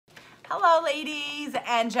Hello, ladies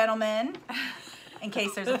and gentlemen. In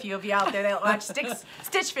case there's a few of you out there that watch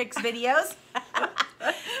Stitch Fix videos.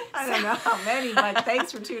 I don't know how many, but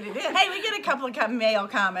thanks for tuning in. Hey, we get a couple of male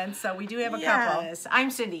comments, so we do have a couple. Yes,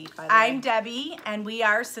 I'm Cindy, by the way. I'm Debbie, and we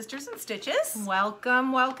are Sisters in Stitches.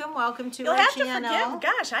 Welcome, welcome, welcome to You'll our have channel. to forgive.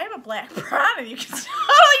 Gosh, I have a black bra, and you can totally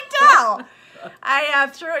tell. I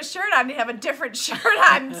threw a shirt on to have a different shirt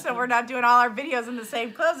on, so we're not doing all our videos in the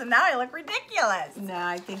same clothes, and now I look ridiculous. No,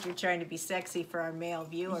 I think you're trying to be sexy for our male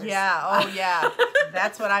viewers. Yeah, oh yeah.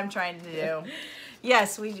 That's what I'm trying to do.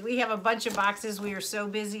 Yes, we have a bunch of boxes. We are so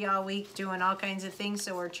busy all week doing all kinds of things,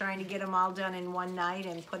 so we're trying to get them all done in one night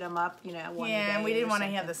and put them up, you know, one day. Yeah, and we didn't want to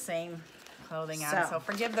have the same clothing on, so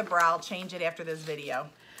forgive the bra. I'll change it after this video.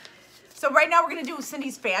 So right now we're going to do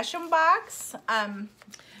Cindy's Fashom box.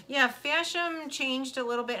 Yeah, Fashom changed a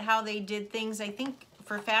little bit how they did things. I think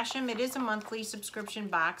for Fashom, it is a monthly subscription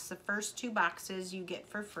box. The first 2 boxes you get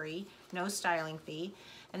for free, no styling fee.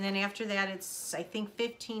 And then after that, it's, I think,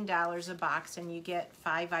 $15 a box, and you get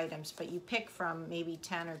 5 items. But you pick from maybe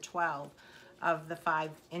 10 or 12 of the 5,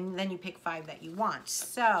 and then you pick 5 that you want.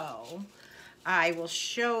 So I will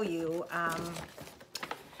show you.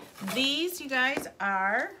 These, you guys,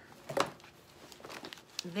 are,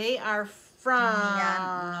 they are from,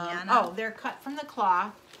 Niana. oh, they're cut from the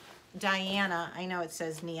cloth. Diana, I know it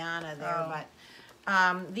says Niana there,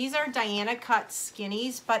 but these are Diana cut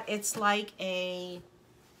skinnies, but it's like a,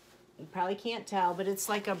 you probably can't tell, but it's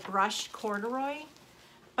like a brushed corduroy,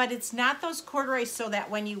 but it's not those corduroys so that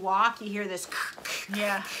when you walk, you hear this.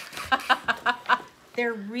 Yeah.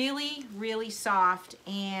 They're really, really soft,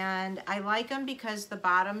 and I like them because the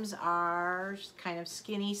bottoms are kind of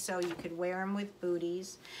skinny, so you could wear them with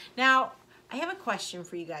booties. Now, I have a question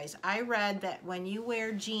for you guys. I read that when you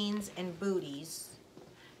wear jeans and booties,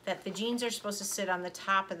 that the jeans are supposed to sit on the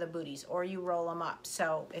top of the booties, or you roll them up.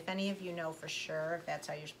 So if any of you know for sure if that's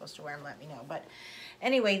how you're supposed to wear them, let me know. But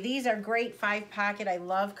anyway, these are great 5-pocket. I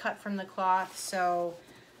love cut from the cloth, so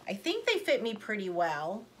I think they fit me pretty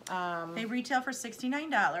well. They retail for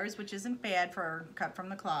 $69, which isn't bad for cut from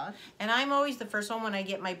the cloth. And I'm always the first one when I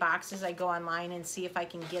get my boxes. I go online and see if I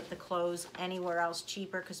can get the clothes anywhere else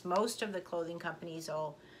cheaper, because most of the clothing companies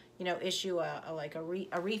will, you know, issue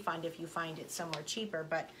a refund if you find it somewhere cheaper.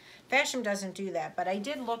 But Fashom doesn't do that. But I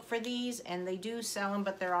did look for these, and they do sell them,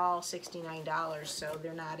 but they're all $69, so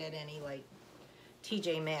they're not at any like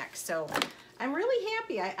TJ Maxx. So I'm really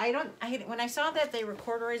happy. When I saw that they were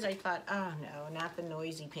corduroys, I thought, oh no, not the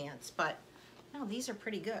noisy pants. But no, these are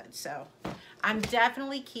pretty good. So I'm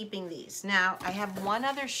definitely keeping these. Now, I have one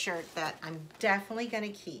other shirt that I'm definitely going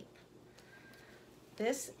to keep.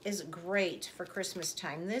 This is great for Christmas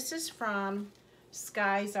time. This is from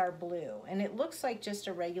Skies Are Blue, and it looks like just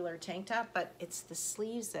a regular tank top, but it's the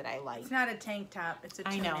sleeves that I like. It's not a tank top, it's a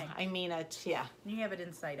tunic. I know, I mean, yeah. You have it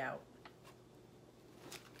inside out.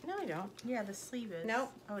 No, I don't. Yeah, the sleeve is.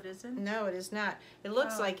 Nope. Oh, it isn't? No, it is not. It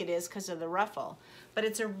looks like it is because of the ruffle, but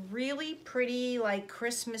it's a really pretty, like,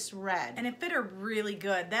 Christmas red. And it fit her really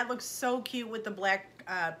good. That looks so cute with the black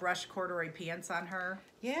brush corduroy pants on her.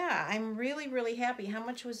 Yeah, I'm really, really happy. How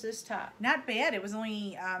much was this top? Not bad. It was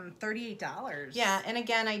only $38. Yeah, and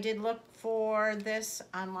again, I did look for this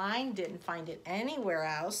online. Didn't find it anywhere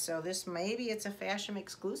else, so this, maybe it's a Fashom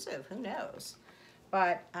exclusive. Who knows?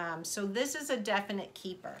 But, so this is a definite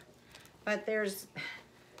keeper. But there's,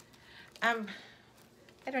 I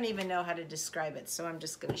don't even know how to describe it, so I'm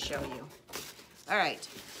just going to show you. All right.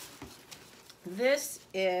 This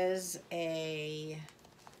is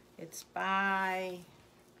it's by,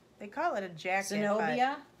 they call it a jacket.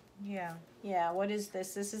 Zenobia? Yeah. Yeah, what is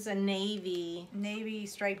this? This is a navy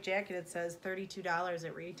striped jacket. It says $32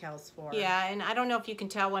 it retails for. Yeah, and I don't know if you can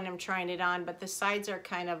tell when I'm trying it on, but the sides are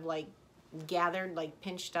kind of like gathered, like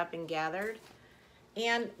pinched up and gathered.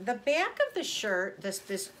 And the back of the shirt,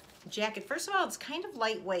 this jacket, first of all, it's kind of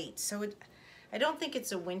lightweight, so I don't think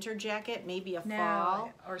it's a winter jacket, maybe a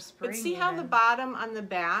fall or spring. But see how the bottom on the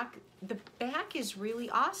back is really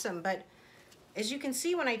awesome. But as you can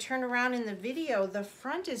see when I turn around in the video, the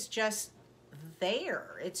front is just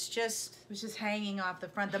there. It's just hanging off the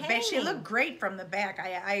front. The back, she looked great from the back.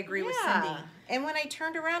 I agree with Cindy. And when I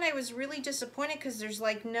turned around, I was really disappointed because there's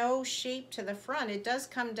like no shape to the front. It does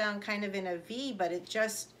come down kind of in a V, but it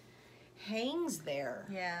just hangs there.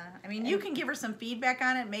 Yeah, I mean, you can give her some feedback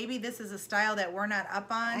on it. Maybe this is a style that we're not up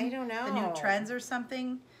on. I don't know. The new trends or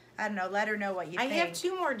something. I don't know. Let her know what you think. I have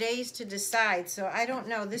 2 more days to decide, so I don't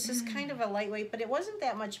know. This is kind of a lightweight, but it wasn't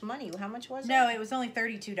that much money. How much was it? No, it was only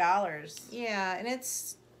 $32. Yeah, and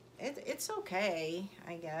it's okay,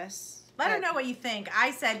 I guess. Let her know what you think.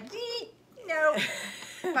 I said, No.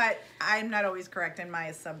 But I'm not always correct in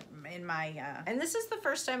my And this is the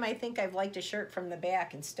first time I think I've liked a shirt from the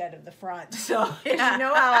back instead of the front. So you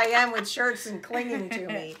know how I am with shirts and clinging to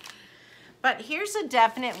me. But here's a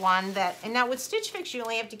definite one that, and now with Stitch Fix, you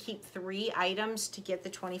only have to keep 3 items to get the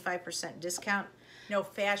 25% discount. No,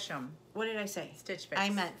 Fashom. What did I say? Stitch Fix. I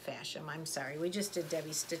meant Fashom. I'm sorry. We just did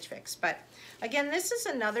Debbie's Stitch Fix. But again, this is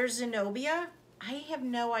another Zenobia. I have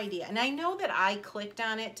no idea. And I know that I clicked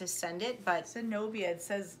on it to send it, but... Zenobia, it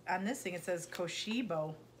says, on this thing, it says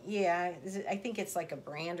Koshibo. Yeah, I think it's like a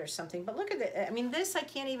brand or something. But look at it. I mean, this I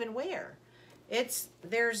can't even wear.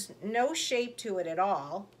 There's no shape to it at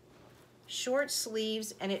all. Short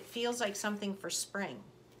sleeves, and it feels like something for spring.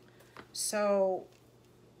 So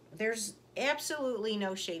there's absolutely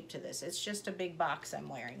no shape to this. It's just a big box I'm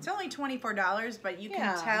wearing. It's only $24, but you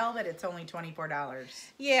can tell that it's only $24.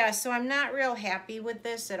 Yeah, so I'm not real happy with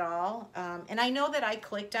this at all. And I know that I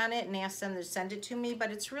clicked on it and asked them to send it to me, but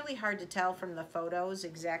it's really hard to tell from the photos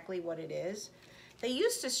exactly what it is. They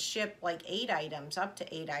used to ship like 8 items, up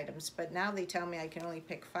to 8 items, but now they tell me I can only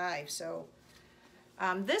pick 5. So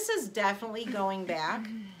this is definitely going back.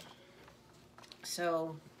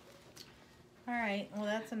 So... All right, well,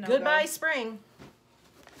 that's a no-go. Goodbye, spring.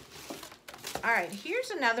 All right,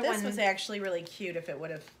 here's another one. This was actually really cute if it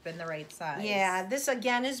would have been the right size. Yeah, this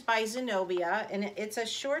again is by Zenobia, and it's a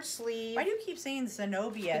short sleeve. Why do you keep saying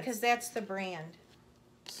Zenobia? Because that's the brand.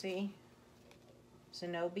 See?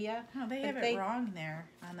 Zenobia. Oh, they have it wrong there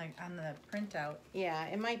on the printout. Yeah,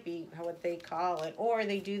 it might be what they call it. Or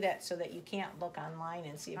they do that so that you can't look online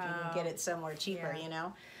and see if you can get it somewhere cheaper, you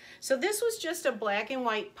know? So this was just a black and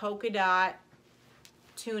white polka dot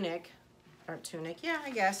tunic, yeah,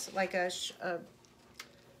 I guess, like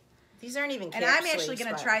these aren't even cap And I'm actually sleeves,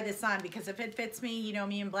 going to try this on because if it fits me, you know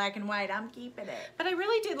me in black and white, I'm keeping it. But I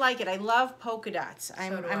really did like it. I love polka dots.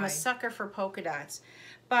 I'm a sucker for polka dots.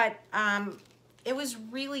 But it was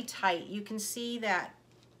really tight. You can see that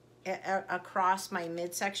across my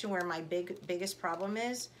midsection where my biggest problem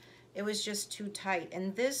is. It was just too tight.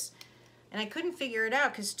 And this... And I couldn't figure it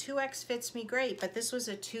out because 2X fits me great, but this was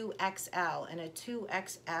a 2XL, and a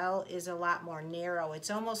 2XL is a lot more narrow. It's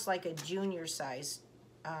almost like a junior size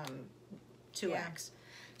 2X. Yeah.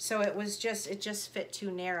 So it just fit too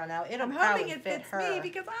narrow. Now it'll probably fit her. I'm hoping it fits me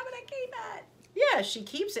because I'm gonna keep it. Yeah, she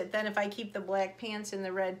keeps it. Then if I keep the black pants and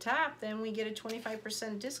the red top, then we get a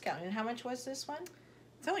 25% discount. And how much was this one?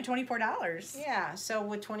 It's only $24. Yeah, so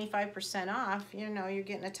with 25% off, you know, you're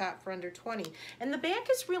getting a top for under $20. And the back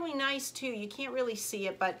is really nice too. You can't really see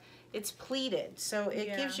it, but it's pleated, so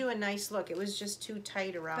it gives you a nice look. It was just too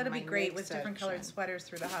tight around my midsection. That'd be great with different colored sweaters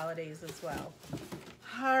through the holidays as well.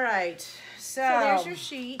 All right, so there's your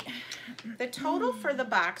sheet. The total for the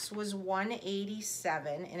box was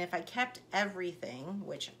 $187, and if I kept everything,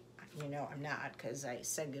 which you know I'm not because I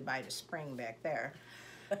said goodbye to spring back there.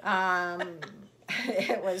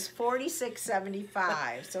 It was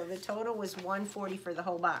 $46.75, so the total was $140 for the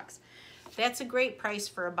whole box. That's a great price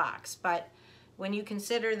for a box, but when you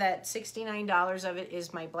consider that $69 of it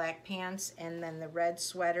is my black pants and then the red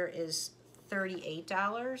sweater is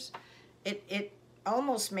 $38, it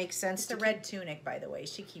almost makes sense. It's a red tunic, by the way.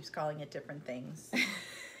 She keeps calling it different things.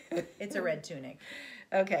 It's a red tunic.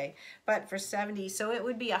 Okay, but for $70, so it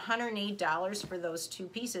would be $108 for those 2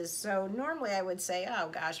 pieces. So normally I would say, oh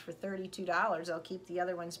gosh, for $32, I'll keep the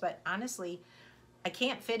other ones. But honestly, I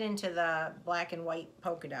can't fit into the black and white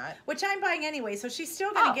polka dot. Which I'm buying anyway, so she's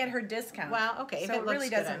still going to get her discount. Well, okay. So it really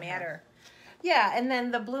doesn't matter. Yeah, and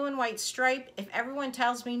then the blue and white stripe, if everyone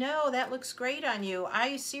tells me, no, that looks great on you,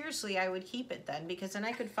 I would keep it then, because then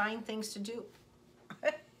I could find things to do.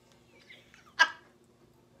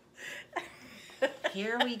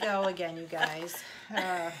 Here we go again, you guys.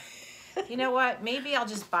 You know what? Maybe I'll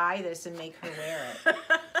just buy this and make her wear it.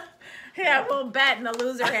 Yeah, we'll bet and the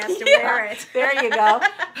loser has to wear it. There you go.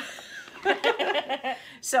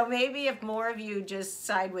 So maybe if more of you just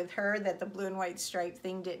side with her that the blue and white stripe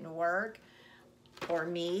thing didn't work, or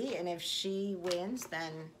me, and if she wins,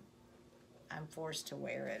 then I'm forced to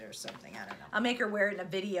wear it or something. I don't know. I'll make her wear it in a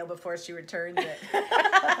video before she returns it.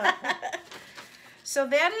 So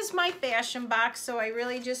that is my fashion box. So I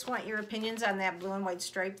really just want your opinions on that blue and white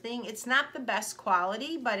stripe thing. It's not the best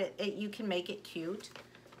quality, but you can make it cute,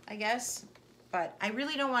 I guess. But I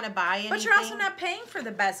really don't want to buy anything. But you're also not paying for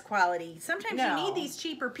the best quality. Sometimes you need these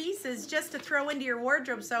cheaper pieces just to throw into your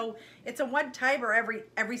wardrobe. So it's a one-timer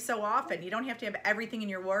every so often. You don't have to have everything in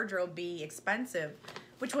your wardrobe be expensive,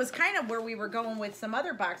 which was kind of where we were going with some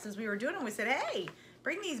other boxes we were doing. And we said, hey,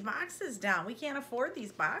 bring these boxes down. We can't afford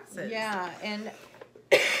these boxes. Yeah, and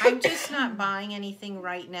I'm just not buying anything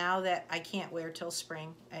right now that I can't wear till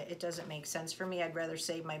spring. It doesn't make sense for me. I'd rather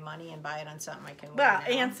save my money and buy it on something I can wear Well, now.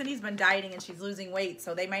 Anthony's been dieting and she's losing weight,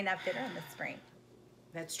 so they might not fit her in the spring.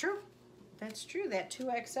 That's true. That's true. That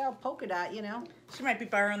 2XL polka dot, you know. She might be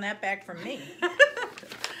borrowing that back from me.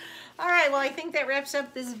 All right, well, I think that wraps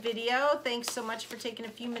up this video. Thanks so much for taking a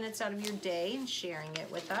few minutes out of your day and sharing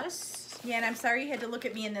it with us. Yeah, and I'm sorry you had to look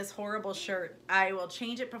at me in this horrible shirt. I will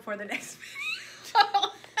change it before the next video.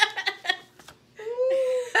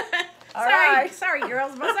 Sorry,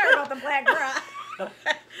 girls. But sorry about the black bra.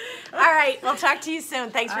 All right, we'll talk to you soon.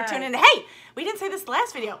 Thanks for tuning in. Hey, we didn't say this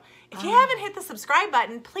last video. If you haven't hit the subscribe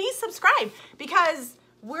button, please subscribe because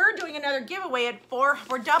we're doing another giveaway at 4.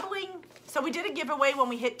 We're doubling. So we did a giveaway when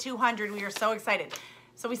we hit 200. We were so excited.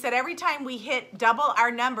 So we said every time we hit double our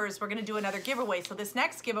numbers, we're going to do another giveaway. So this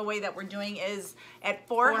next giveaway that we're doing is at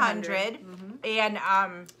 400. And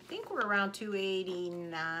I think we're around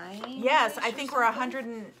 289. Yes, I think we're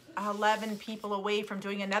 111 people away from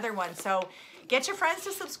doing another one. So get your friends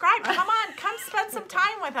to subscribe. Come on, come spend some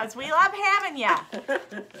time with us. We love having you.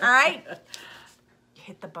 All right?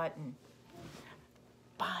 Hit the button.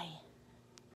 Bye.